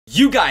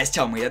You guys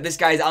tell me that this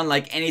guy is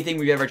unlike anything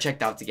we've ever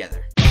checked out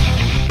together.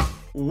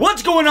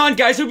 What's going on,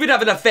 guys? Hope you're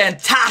having a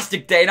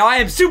fantastic day. Now, I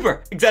am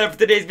super excited for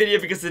today's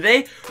video because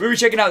today we'll be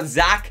checking out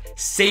Zack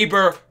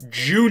Sabre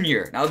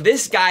Jr. Now,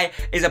 this guy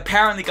is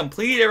apparently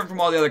completely different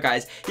from all the other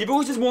guys. He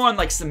focuses more on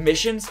like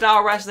submission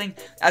style wrestling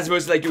as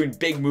opposed to like doing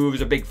big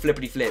moves or big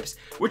flippity flips,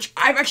 which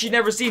I've actually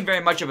never seen very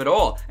much of at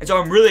all. And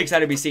so I'm really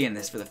excited to be seeing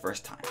this for the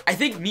first time. I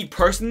think me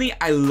personally,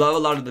 I love a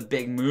lot of the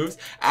big moves.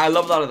 I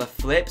love a lot of the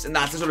flips, and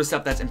that's the sort of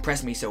stuff that's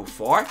impressed me so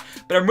far.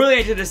 But I'm really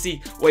interested to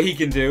see what he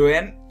can do,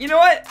 and you know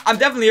what? I'm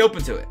definitely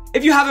open to it.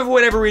 If you haven't for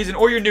whatever reason,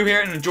 or you're new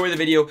here and enjoy the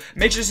video,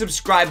 make sure to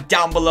subscribe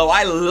down below.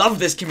 I love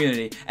this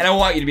community, and I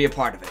want you to be a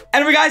part of it.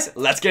 Anyway, guys,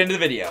 let's get into the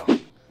video.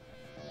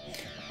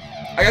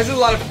 I guess there's a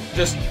lot of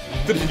just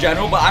flips in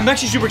general, but I'm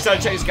actually super excited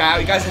to check this guy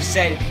out. You guys have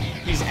said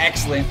he's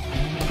excellent.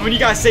 And when you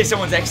guys say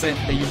someone's excellent,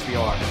 they usually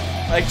are.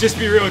 Like, just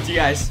be real with you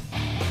guys.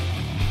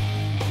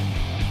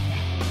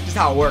 Just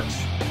how it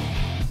works.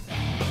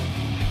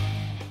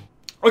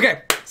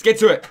 Okay, let's get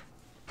to it.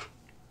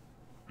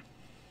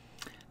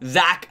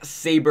 Zack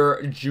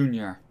Sabre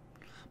Jr.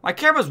 My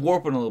camera's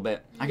warping a little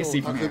bit. I can see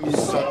from here.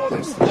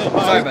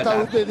 Sorry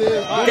about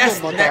that.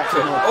 Guess next.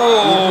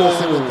 Oh!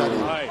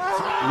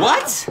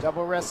 What?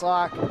 Double wrist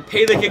lock.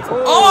 Pay the kick.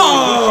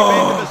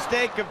 Oh!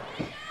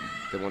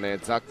 You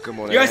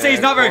guys say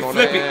he's not very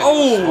flippy.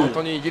 Oh!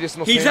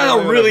 He's not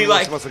a really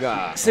like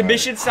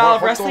submission style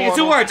of wrestling.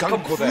 It's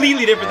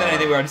completely different than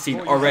anything we've seen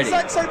already.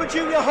 Zack Sabre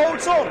Jr.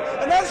 holds on,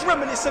 and that's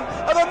reminiscent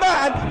of a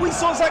man we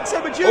saw Zack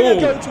Sabre Jr.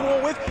 go to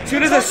war with. So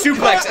he does a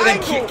suplex and then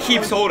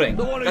keeps holding.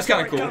 That's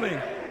kind of cool.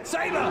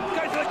 Sabre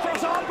goes for the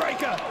cross arm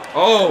breaker.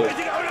 Oh!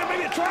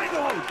 Maybe a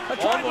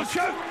triangle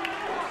choke.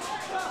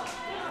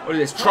 What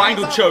is this?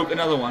 Triangle choke,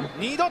 another one.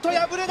 This is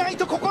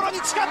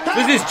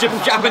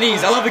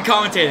Japanese. I love the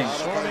commentating.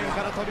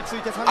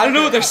 I don't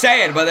know what they're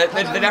saying, but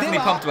they're definitely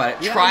pumped about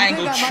it.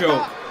 Triangle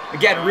choke.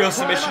 Again, real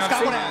submission,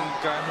 obviously.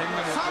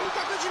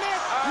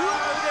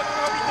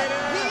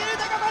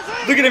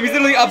 Look at him, he's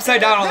literally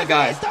upside down on the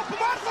guy.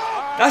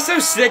 That's so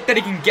sick that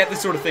he can get this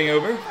sort of thing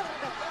over.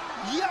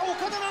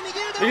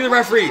 Look at the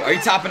referee. Are you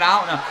tapping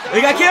out? No.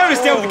 Like, I can't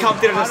understand what the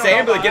commentators are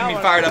saying, but they're getting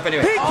me fired up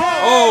anyway.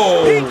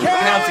 Oh,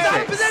 penalty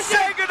kick.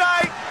 Say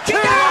goodnight.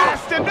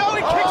 No,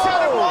 he kicks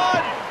out at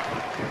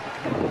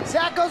one.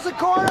 Zack goes the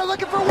corner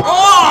looking for one.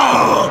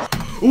 Oh!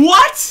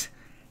 What?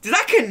 Did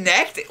that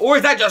connect? Or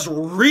is that just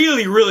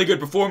really, really good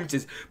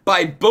performances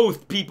by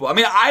both people? I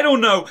mean, I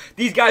don't know.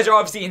 These guys are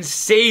obviously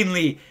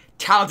insanely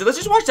talented. Let's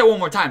just watch that one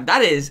more time.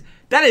 That is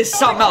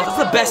something else. That's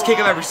the best kick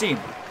I've ever seen.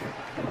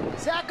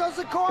 Zack goes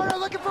the corner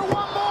looking for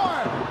one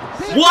more.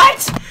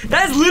 What?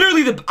 That is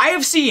literally I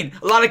have seen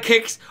a lot of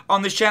kicks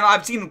on this channel.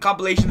 I've seen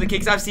compilations of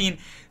kicks. I've seen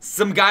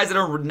some guys that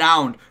are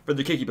renowned for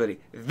their kick ability.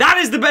 That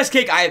is the best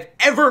kick I have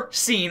ever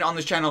seen on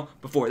this channel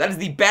before. That is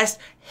the best,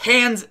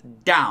 hands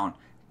down.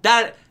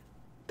 That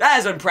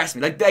has impressed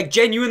me. Like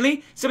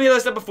genuinely, some of the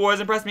other stuff before has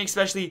impressed me,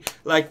 especially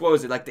like, what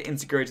was it, like the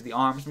insecurity to the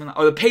arm, or something like,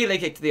 or the Pele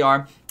kick to the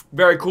arm.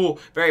 Very cool,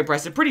 very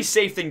impressive. Pretty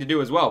safe thing to do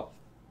as well.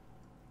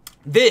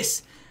 I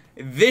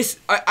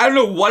don't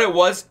know what it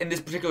was in this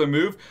particular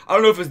move. I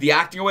don't know if it was the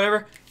acting or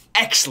whatever.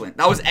 Excellent.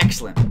 That was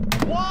excellent. 1,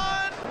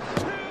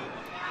 2.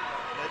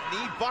 The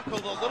knee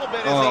buckled a little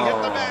bit as he hit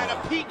the man. A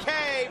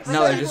PK.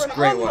 No, they're just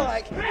great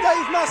ones.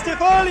 Dave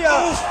Mastiff earlier.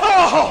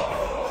 Oh!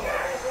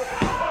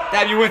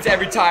 Damn, you went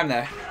every time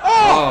there.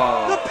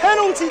 Oh! The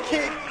penalty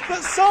kick,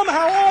 but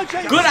somehow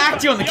RJ. Good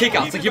acting on the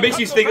kickouts. Like, it makes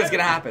you think that's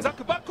gonna happen.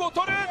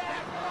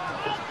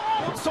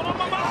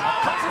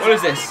 What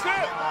is this?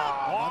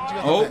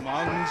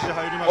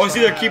 Oh,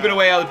 see, they're keeping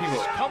away other people.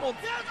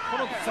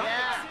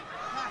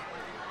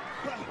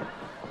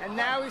 And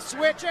now he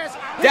switches.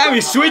 Damn,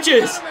 he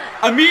switches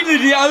immediately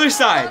to the other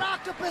side.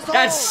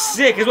 That's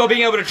sick as well,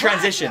 being able to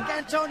transition.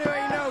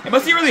 It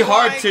must be really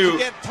hard to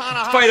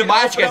fight a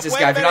match against this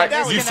guy if you're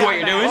not used to what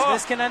you're doing.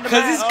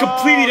 Because this is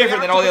completely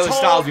different than all the other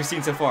styles we've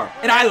seen so far.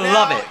 And I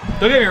love it.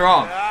 Don't get me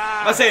wrong.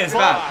 I'm not saying it's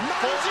bad.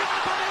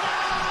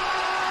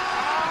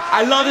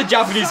 I love the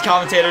Japanese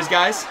commentators,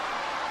 guys.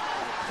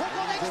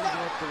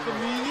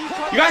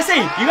 You guys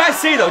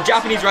say though,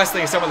 Japanese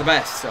wrestling is some of the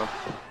best, so.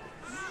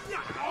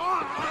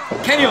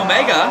 Kenny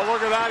Omega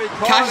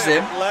catches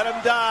him. Let him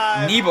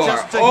die. Knee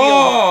bar.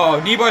 Oh,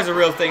 knee bar is a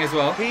real thing as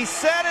well. He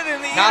said it in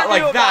the Not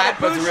like that,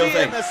 but it's a real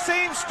thing. The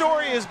same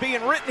story is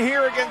being written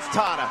here against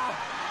Tana.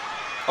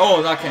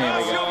 Oh, not Kenny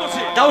Omega.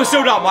 That was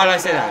so dumb. Why did I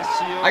say that?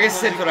 I guess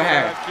I said for the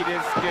hair.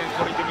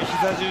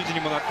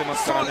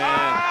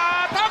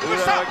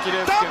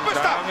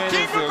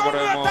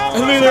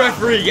 Look at the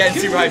referee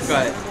getting super hyped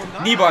about it.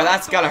 Knee bar,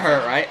 that's gotta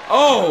hurt, right?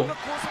 Oh!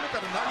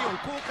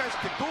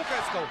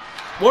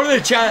 What are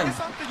the chants?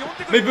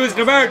 Maybe if it was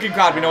an American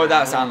crowd, we know what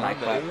that sounded like,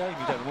 but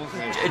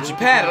in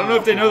Japan, I don't know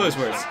if they know those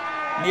words.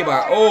 Knee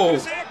bar. Oh!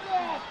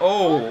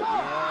 Oh!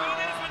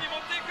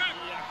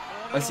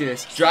 Let's see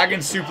this. Dragon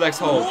suplex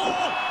hold.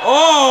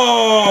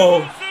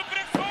 Oh!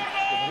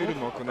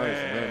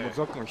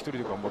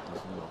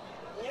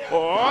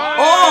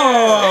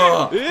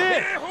 Oh!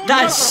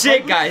 That's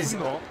sick, guys.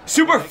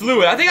 Super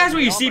fluid. I think that's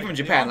what you see from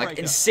Japan. Like,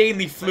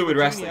 insanely fluid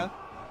wrestling.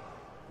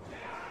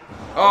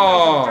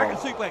 Oh! Dragon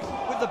suplex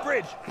with the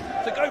bridge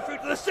to go through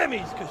to the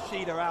semis.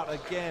 Kushida out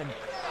again.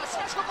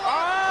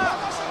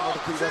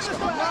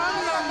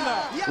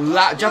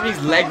 Japanese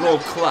leg roll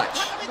clutch.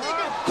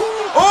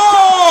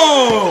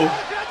 Oh!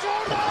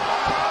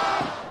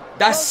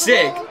 That's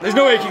sick. There's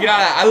no way you can get out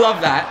of that. I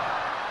love that.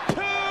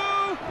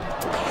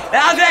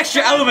 That adds an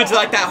extra element to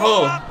like that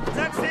whole.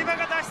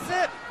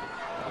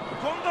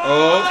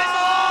 Oh.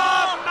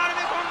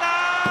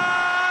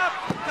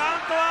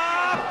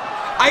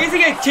 I guess he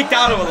gets kicked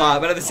out of a lot,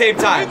 but at the same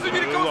time. Did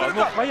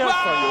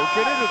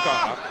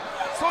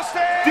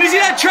you see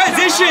that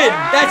transition?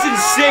 That's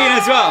insane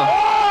as well.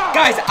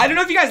 Guys, I don't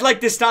know if you guys like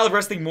this style of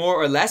wrestling more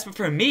or less, but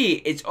for me,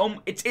 it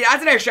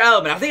adds an extra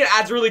element. I think it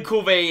adds really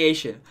cool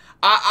variation.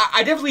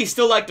 I definitely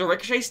still like the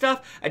Ricochet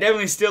stuff. I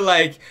definitely still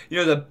like, you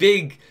know, the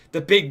big,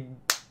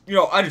 you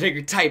know,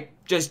 Undertaker type,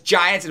 just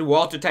giants and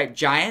Walter type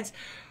giants.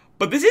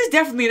 But this is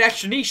definitely an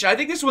extra niche. I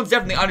think this one's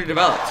definitely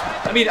underdeveloped.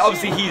 I mean,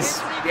 obviously he's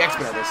the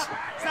expert at this.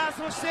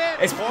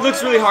 It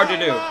looks really hard to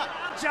do.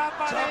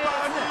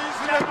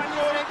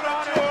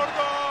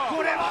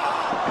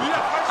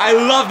 I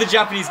love the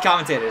Japanese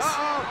commentators.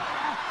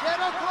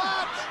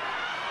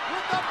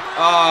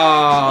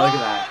 Oh, look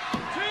at that.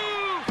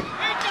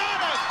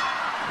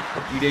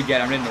 You did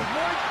get him, didn't you?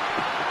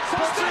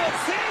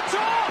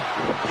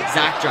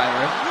 Zack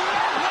Driver.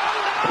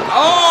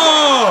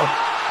 Oh!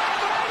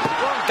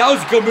 That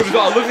was a good move as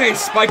well. It looked like he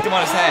spiked him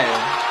on his head.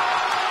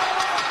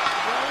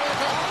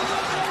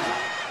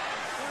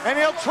 And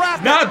he'll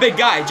trap Not a big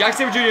guy. Zack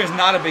Sabre Jr. is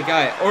not a big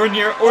guy. Or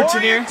near, or too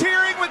near.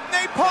 Orienteering with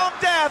napalm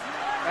death.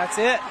 That's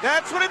it.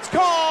 That's what it's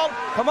called.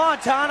 Come on,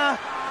 Tana.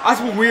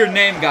 That's a weird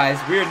name, guys.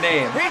 Weird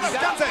name.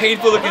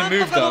 Painful looking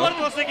move, though.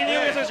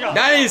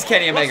 That is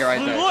Kenny Omega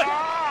right there.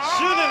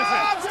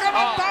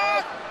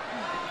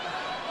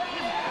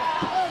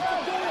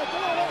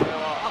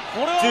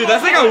 Dude,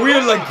 that's like a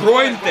weird, like,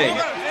 groin thing.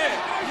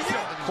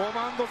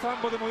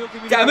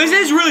 Yeah, this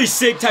is really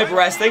sick type of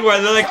wrestling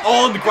where they're like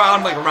all on the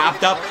ground, like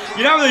wrapped up.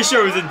 You're not really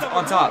sure who's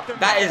on top.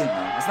 That isn't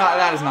though. It's not.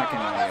 That is not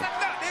Kenny Omega.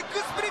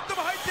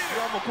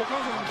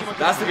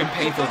 That's looking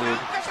painful, dude.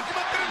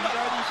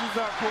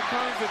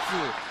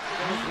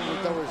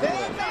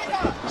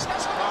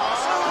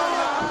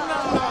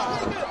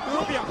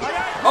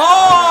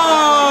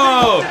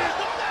 Oh!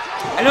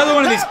 Another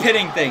one of these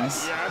pitting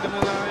things.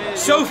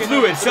 So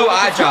fluid, so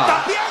agile.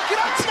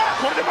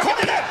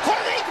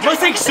 It must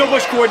take so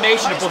much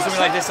coordination to pull something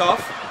like this off.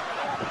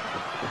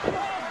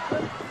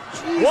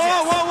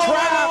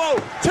 Whoa.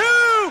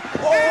 Two.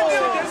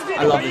 Oh.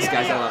 I love this,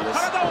 guys. I love this.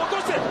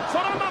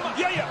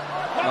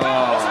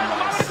 Oh,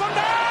 nice.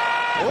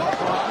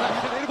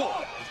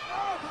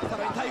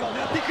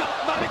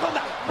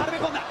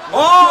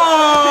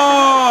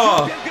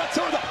 Oh!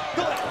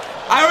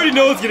 I already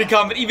know it's gonna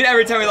come, but even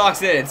every time he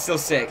locks it in, it's still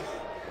sick.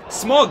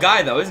 Small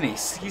guy though, isn't he?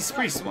 He's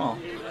pretty small.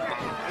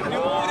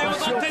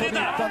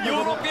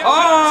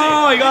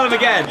 Oh, he got him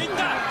again.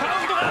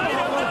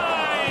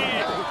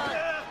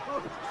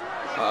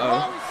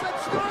 Uh-oh.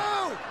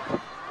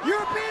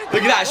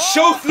 Look at that,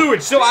 so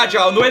fluid, so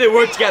agile, and the way they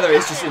work together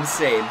is just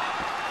insane.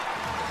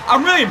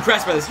 I'm really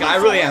impressed by this guy, I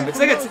really am. It's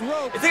like it's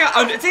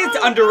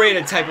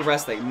underrated type of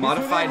wrestling.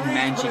 Modified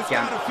Manji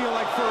Gatame.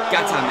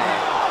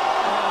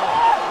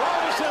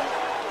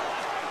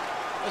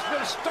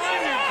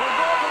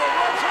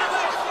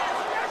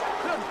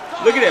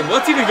 Look at him,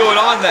 what's even going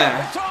on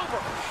there?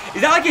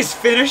 Is that like his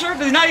finisher?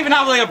 Does he not even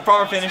have like a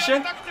proper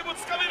finisher?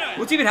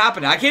 What's even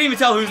happening? I can't even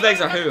tell whose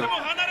legs are who.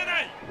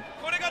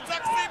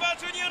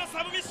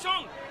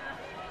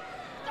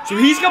 So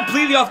he's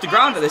completely off the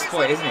ground at this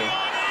point, isn't he?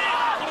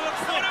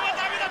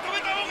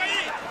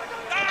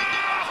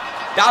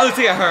 That looks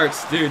like it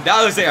hurts, dude.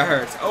 That looks like it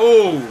hurts.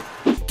 Oh,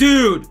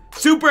 dude.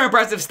 Super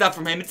impressive stuff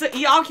from him.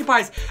 He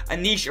occupies a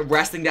niche of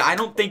wrestling that I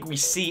don't think we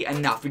see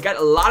enough. We got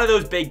a lot of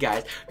those big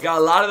guys. We got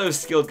a lot of those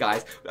skilled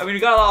guys. I mean, we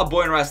got a lot of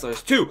boy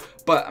wrestlers too.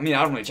 But, I mean,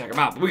 I don't really check them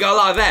out. But we got a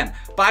lot of them.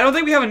 But I don't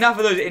think we have enough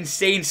of those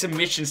insane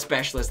submission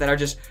specialists that are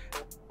just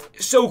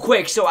so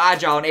quick, so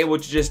agile, and able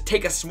to just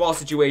take a small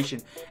situation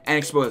and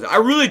expose it. I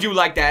really do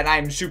like that, and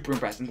I'm super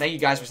impressed. And thank you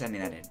guys for sending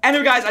that in.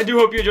 Anyway, guys, I do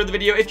hope you enjoyed the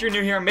video. If you're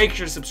new here, make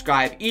sure to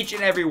subscribe. Each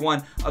and every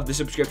one of the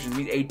subscriptions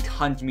means a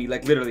ton to me.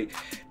 Like, literally,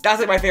 that's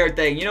like my favorite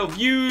thing. You know,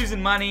 views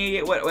and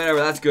money, whatever,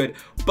 that's good.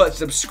 But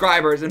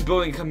subscribers and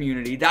building a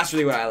community, that's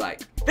really what I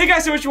like. Thank you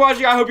guys so much for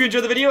watching. I hope you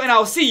enjoyed the video, and I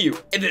will see you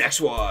in the next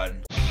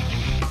one.